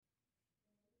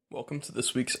Welcome to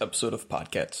this week's episode of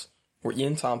PodCats, where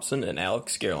Ian Thompson and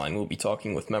Alex Gehrlein will be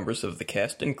talking with members of the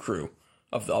cast and crew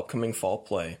of the upcoming fall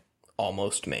play,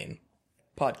 Almost Maine.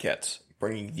 PodCats,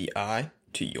 bringing the eye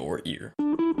to your ear.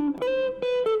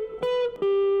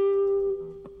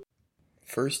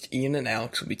 First, Ian and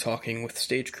Alex will be talking with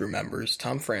stage crew members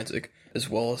Tom Franczyk, as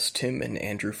well as Tim and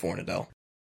Andrew Fornadel.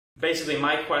 Basically,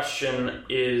 my question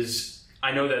is,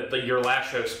 I know that your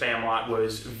last show, Spamalot,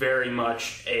 was very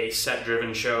much a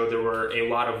set-driven show. There were a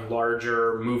lot of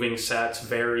larger moving sets,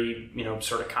 very,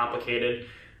 sort of complicated.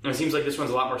 And it seems like this one's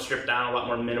a lot more stripped down, a lot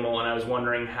more minimal, and I was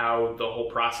wondering how the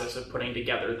whole process of putting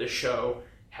together this show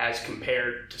has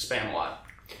compared to Spamalot.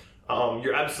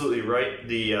 You're absolutely right.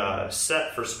 The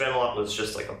set for Spamalot was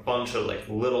just like a bunch of like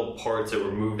little parts that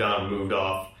were moved on and moved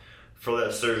off. For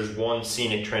this, there's one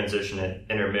scenic transition at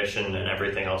intermission, and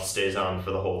everything else stays on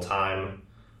for the whole time.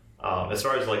 As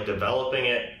far as like developing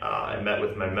it, I met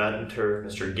with my mentor,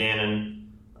 Mr.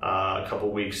 Gannon, a couple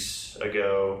weeks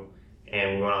ago,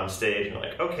 and we went on stage and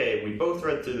like, okay, we both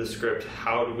read through the script.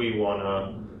 How do we want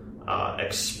to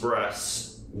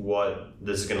express what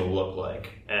this is going to look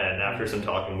like? And after some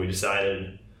talking, we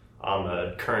decided on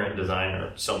the current design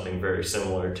or something very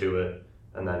similar to it,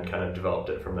 and then kind of developed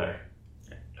it from there.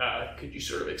 Could you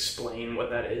sort of explain what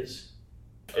that is?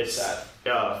 It's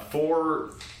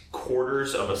 4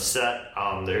 quarters of a set.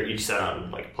 They're each set on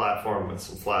like a platform with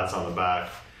some flats on the back,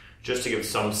 just to give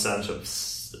some sense of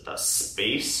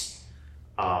space.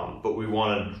 But we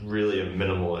wanted really a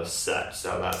minimalist set,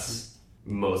 so that's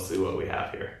mostly what we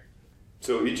have here.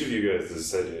 So each of you guys has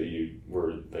said that you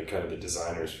were like kind of the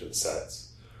designers for the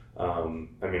sets. What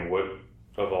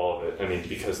of all of it?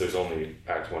 Because there's only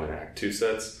Act 1 and Act 2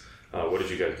 sets. What did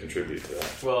you guys contribute to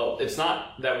that? Well, it's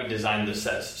not that we designed the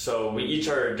sets. So we each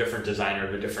are a different designer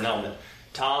of a different element.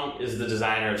 Tom is the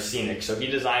designer of scenic, so he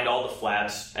designed all the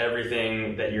flats,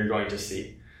 everything that you're going to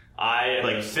see. I am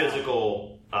like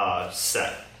physical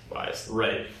set-wise.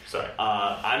 Right. Sorry.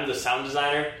 I'm the sound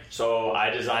designer, so I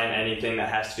design anything that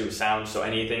has to do with sound. So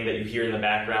anything that you hear in the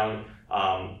background,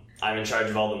 I'm in charge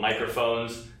of all the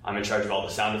microphones. I'm in charge of all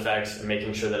the sound effects and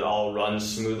making sure that it all runs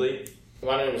smoothly.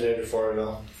 My name is Andrew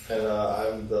Fornadel, and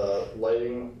I'm the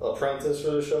lighting apprentice for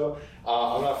the show.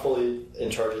 I'm not fully in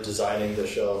charge of designing the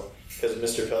show, because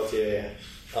Mr. Peltier,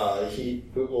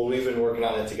 we've been working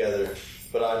on it together,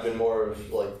 but I've been more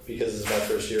of, because this is my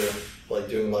first year,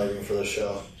 doing lighting for the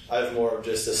show. I've more of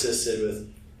just assisted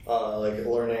with,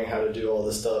 learning how to do all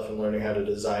this stuff and learning how to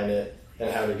design it and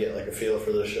how to get, a feel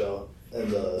for the show. And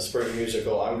the spring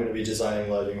musical, I'm going to be designing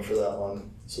lighting for that one.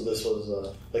 So this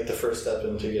was the first step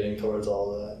into getting towards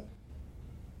all of that.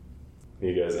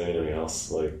 You guys, anything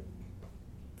else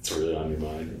it's really on your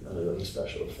mind? Other than the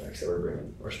special effects that we're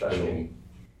bringing, or special.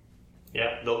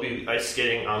 Yeah, there'll be ice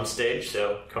skating on stage,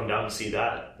 so come down and see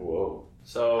that. Whoa.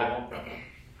 So,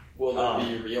 Will there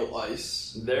be real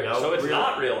ice? So it's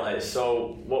not real ice.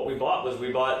 So what we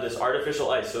bought this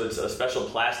artificial ice. So it's a special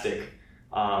plastic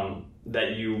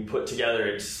that you put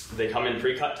together. They come in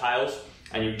pre-cut tiles,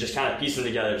 and you just kind of piece them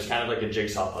together. It's kind of like a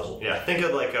jigsaw puzzle. Yeah, think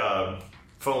of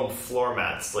foam floor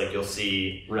mats like you'll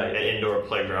see right. at indoor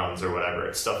playgrounds or whatever.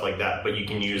 It's stuff like that, but you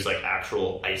can use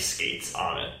actual ice skates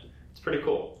on it. It's pretty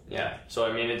cool. Yeah. So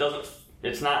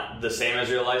it's not the same as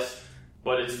real ice,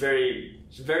 but it's very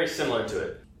similar to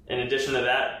it. In addition to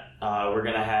that, we're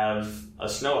going to have a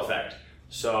snow effect.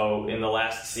 So in the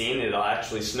last scene, it'll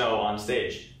actually snow on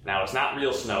stage. Now, it's not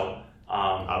real snow.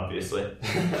 Obviously.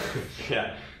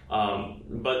 Yeah.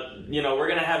 But, we're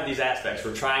going to have these aspects.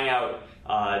 We're trying out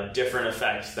different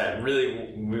effects that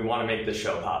really we want to make the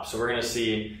show pop. So we're going to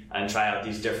see and try out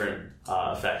these different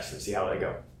effects and see how they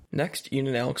go. Next, Ian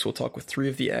and Alex will talk with 3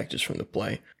 of the actors from the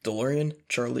play, Deloren,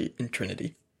 Charlie, and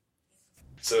Trinity.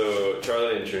 So,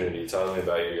 Charlie and Trinity, tell me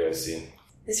about your guys' scene.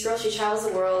 This girl, she travels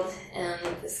the world, and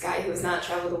this guy who has not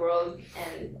traveled the world,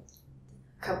 and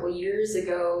a couple years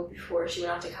ago, before she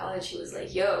went off to college, he was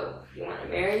like, yo, you want to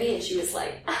marry me? And she was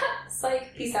like,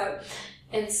 psych, peace out.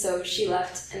 And so she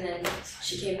left, and then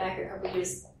she came back a couple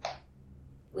years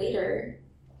later,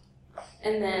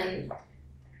 and then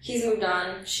he's moved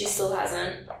on, she still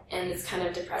hasn't, and it's kind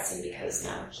of depressing because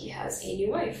now he has a new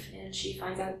wife, and she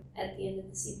finds out at the end of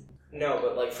the scene. No,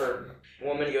 but for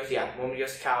woman goes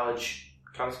to college,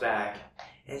 comes back,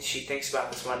 and she thinks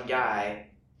about this one guy,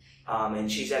 and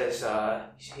he's at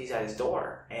his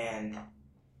door, and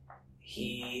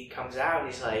he comes out,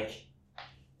 and he's like,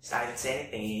 he's not even saying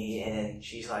anything, and then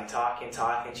she's talking,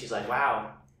 she's like,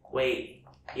 wow, wait,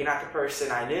 you're not the person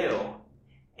I knew.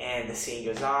 And the scene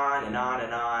goes on and on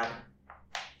and on.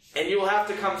 And you will have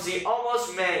to come see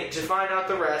Almost Maine to find out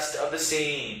the rest of the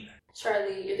scene.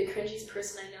 Charlie, you're the cringiest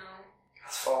person I know.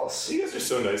 It's false. You guys are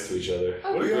so nice to each other.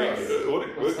 What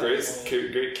a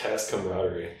great cast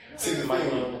camaraderie. See, the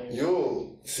thing,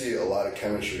 you'll see a lot of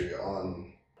chemistry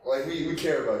on, like, we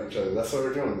care about each other. That's why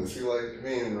we're doing this. We like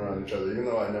being around each other, even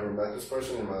though I never met this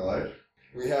person in my life.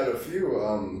 We had a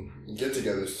few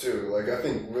get-togethers, too. Like, I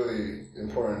think really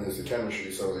important is the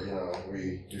chemistry, so,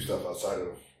 we do stuff outside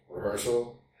of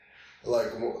rehearsal.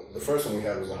 Like, the first one we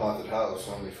had was a haunted house.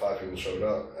 Only 5 people showed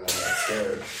up, and I got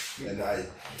scared, and I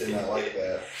did not like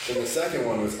that. Then the second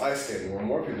one was ice skating, where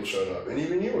more people showed up, and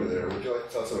even you were there. Would you like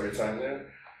to tell us about your time there?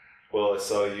 Well, I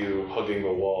saw you hugging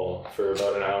the wall for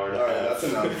about an hour and a half. All right, that's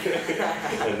enough.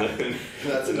 And then,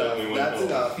 that's enough. That's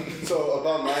enough. So,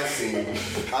 about my scene,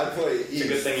 I play East. It's a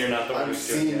good thing you're not the one who's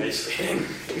doing ice skating.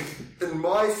 In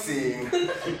my scene,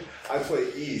 I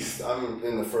play East. I'm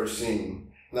in the first scene.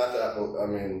 Not that,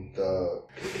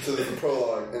 so there's the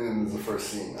prologue, and then there's the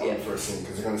first scene. I'm in the first scene,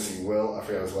 because you're going to see Will, I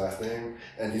forgot his last name,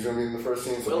 and he's going to be in the first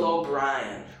scene. So Will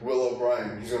O'Brien. Will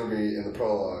O'Brien, he's going to be in the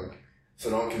prologue, so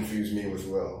don't confuse me with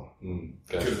Will.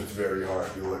 Because it's very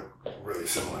hard, you look really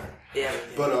similar. Yeah.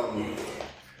 But,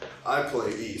 I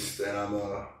play East, and I'm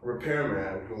a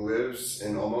repairman who lives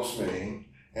in almost Maine,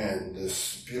 and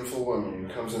this beautiful woman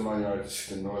comes in my yard to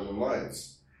see the northern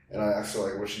lights, and I ask her,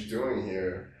 like, what's she doing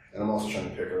here? And I'm also trying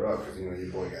to pick her up because,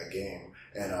 your boy got game.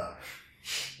 And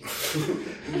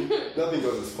nothing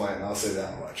goes as planned, I'll say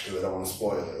that much, because I don't want to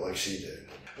spoil it like she did.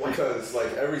 Because,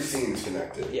 like, every scene is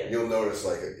connected. Yeah. You'll notice,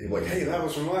 like, hey, that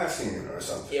was from last scene or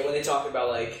something. Yeah, when they talk about,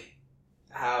 like,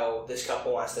 how this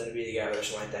couple wants them to be together or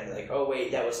something like that, you're like, oh,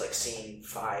 wait, that was, like, scene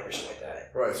 5 or something like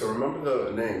that. Right, so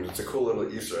remember the names. It's a cool little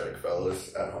Easter egg,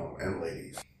 fellas, at home, and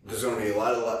ladies. There's going to be a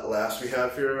lot of laughs we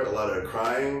have here, a lot of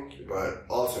crying, but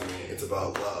ultimately it's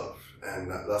about love. And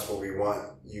that's what we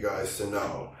want you guys to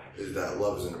know, is that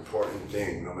love is an important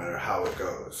thing no matter how it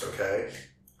goes, okay?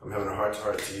 I'm having a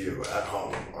heart-to-heart to you at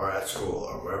home or at school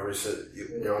or wherever you sit.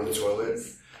 You're on the toilet.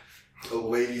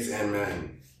 Ladies and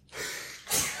men.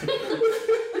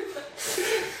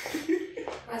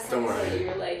 Don't worry.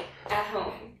 You're like, at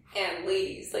home. And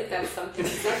ladies, like that's something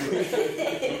exactly.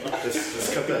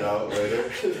 just cut that out later.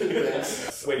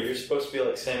 Thanks. Wait, you're supposed to be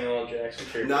like Samuel L. Jackson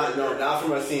for your not for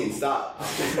my scene. Stop.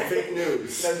 Fake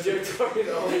news. No, Joe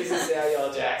Torgan always is Samuel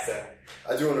L. Jackson.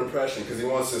 I do an impression because he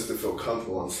wants us to feel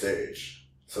comfortable on stage,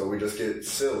 so we just get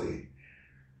silly.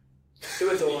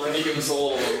 Do it, Deloren. Can you give us a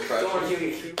little impression? Deloren, can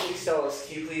you please tell us?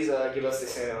 Can you please give us the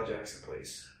Samuel L. Jackson,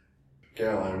 please?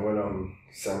 Gehrlein, what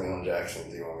Samuel L. Jackson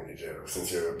do you want me to do?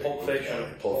 Since you're a big Pulp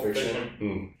Fiction. Pulp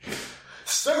Fiction.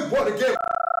 Say what again?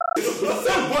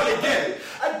 Say what again?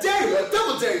 I dare you! I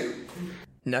double dare you!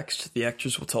 Next, the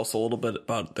actors will tell us a little bit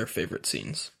about their favorite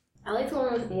scenes. I like the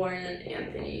one with Warren and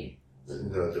Anthony.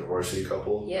 The divorcee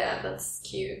couple? Yeah, that's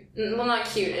cute. Well, not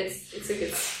cute. It's a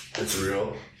good... It's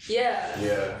real? Yeah.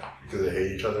 Yeah, because they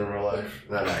hate each other in real life?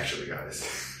 Not actually, guys.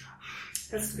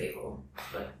 That's debatable,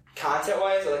 but...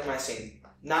 Content-wise, I like my scene.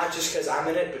 Not just because I'm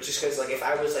in it, but just because, like, if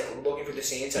I was, like, looking for the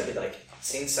scenes, I'd be like,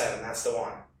 scene 7, that's the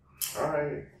one.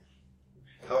 Alright.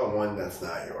 How about one that's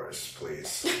not yours,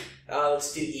 please?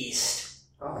 Let's do East.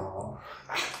 Oh.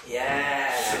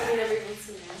 Yeah. I never even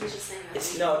seen that. He's just saying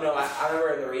that. No, I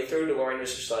remember in the read-through, Deloren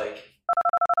was just like...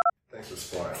 Thanks for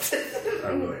spoiling. I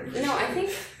really appreciate it. No, I think...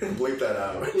 Bleep that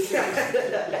out. I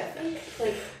think,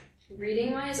 like,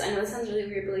 reading-wise, I know it sounds really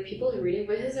weird, but, like, people who reading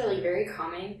voices are, like, very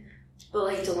calming. But,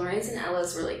 like, Deloren's and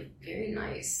Ella's were, like, very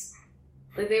nice.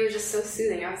 Like, they were just so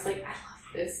soothing. I was like, I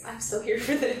love this. I'm so here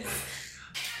for this.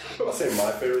 I'll say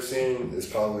my favorite scene is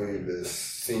probably this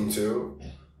scene 2.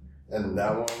 And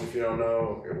that one, if you don't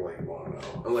know, well, you won't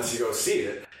know. Unless you go see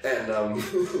it. And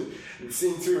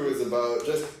scene 2 is about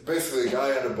just basically a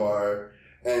guy at a bar,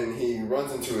 and he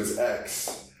runs into his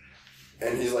ex.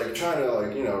 And he's, like, trying to,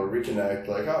 like, reconnect,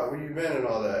 like, oh, where you been and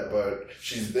all that. But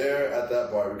she's there at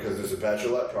that bar because there's a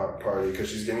bachelorette party because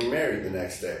she's getting married the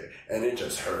next day. And it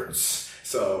just hurts.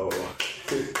 So,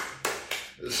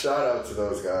 shout out to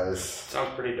those guys.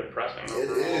 Sounds pretty depressing.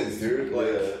 It is, dude.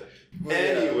 Like,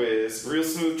 Anyways, real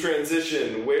smooth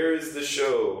transition. Where is the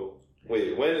show?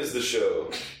 Wait, when is the show?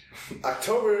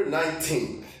 October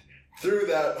 19th. Through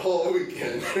that whole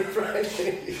weekend.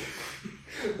 Friday.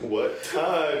 What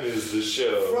time is the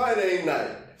show? Friday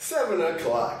night, 7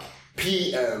 o'clock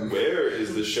p.m. Where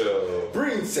is the show?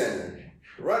 Breen Center.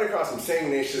 Right across from St.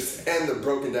 Ignatius and the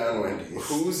Broken Down Wendy's.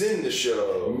 Who's in the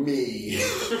show? Me.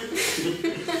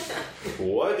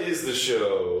 What is the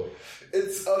show?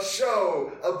 It's a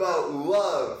show about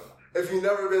love. If you've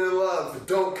never been in love,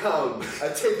 don't come. I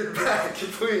take it back,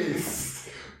 please.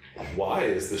 Why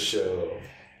is the show?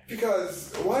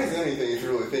 Because why is anything if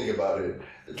you really think about it?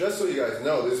 just so you guys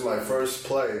know, this is my first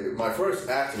play, my first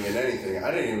acting in anything.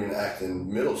 I didn't even act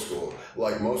in middle school,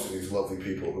 like most of these lovely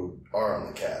people who are on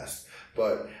the cast.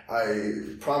 But I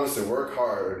promise to work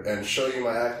hard and show you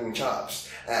my acting chops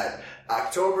at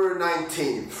October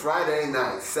 19th, Friday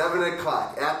night, 7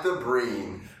 o'clock at the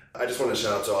Breen. I just want to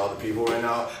shout out to all the people right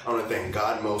now. I want to thank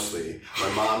God mostly, my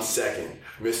mom second,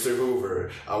 Mr.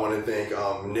 Hoover. I want to thank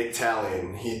Nick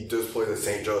Tallien. He does play at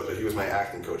St. Joe's, but he was my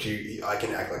acting coach. I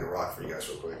can act like a rock for you guys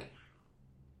real quick.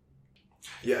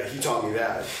 Yeah, he taught me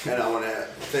that. And I want to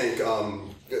thank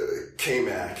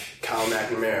K-Mac, Kyle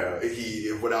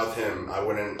McNamara. Without him, I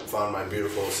wouldn't have found my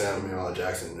beautiful Samuel L.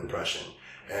 Jackson impression.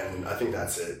 And I think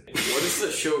that's it. What is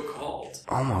the show called?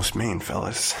 Almost Maine,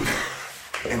 fellas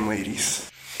and ladies.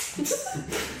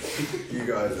 You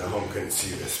guys at home couldn't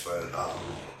see this, but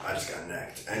I just got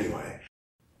necked. Anyway.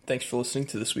 Thanks for listening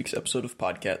to this week's episode of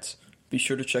PodCats. Be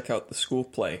sure to check out the school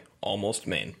play, Almost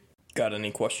Maine. Got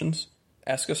any questions?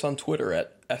 Ask us on Twitter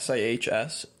at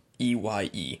SIHSEYE.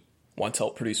 Want to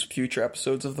help produce future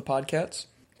episodes of the PodCats?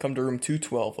 Come to room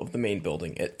 212 of the main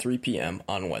building at 3 p.m.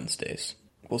 on Wednesdays.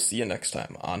 We'll see you next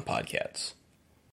time on PodCats.